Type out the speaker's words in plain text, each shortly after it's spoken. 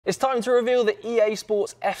It's time to reveal the EA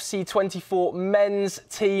Sports FC 24 Men's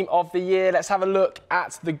Team of the Year. Let's have a look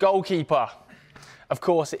at the goalkeeper. Of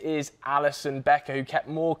course, it is Alisson Becker, who kept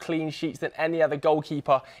more clean sheets than any other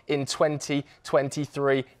goalkeeper in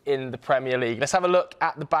 2023 in the Premier League. Let's have a look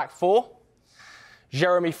at the back four.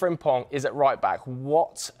 Jeremy Frimpong is at right back.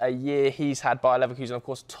 What a year he's had by Leverkusen, of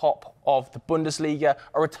course, top of the Bundesliga.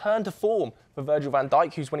 A return to form for Virgil van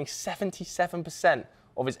Dijk, who's winning 77%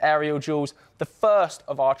 of his aerial duels. The first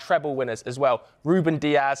of our treble winners as well, Ruben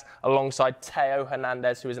Diaz, alongside Theo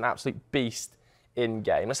Hernandez, who is an absolute beast in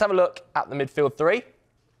game. Let's have a look at the midfield three.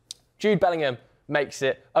 Jude Bellingham makes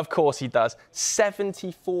it. Of course he does.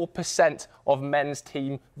 74% of men's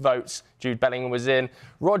team votes Jude Bellingham was in.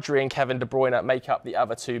 Rodri and Kevin De Bruyne make up the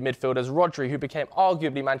other two midfielders. Rodri, who became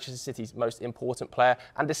arguably Manchester City's most important player.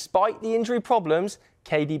 And despite the injury problems,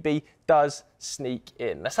 KDB does sneak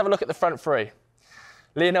in. Let's have a look at the front three.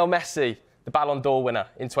 Lionel Messi, the Ballon d'Or winner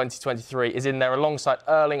in 2023, is in there alongside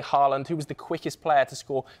Erling Haaland, who was the quickest player to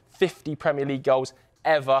score 50 Premier League goals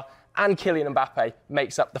ever. And Kylian Mbappe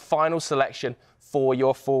makes up the final selection for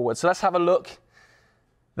your forward. So let's have a look.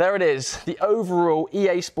 There it is, the overall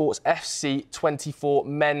EA Sports FC 24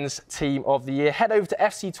 Men's Team of the Year. Head over to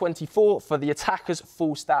FC24 for the attackers'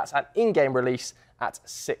 full stats and in-game release at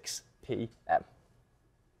 6 p.m.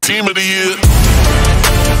 Team of the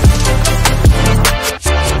Year.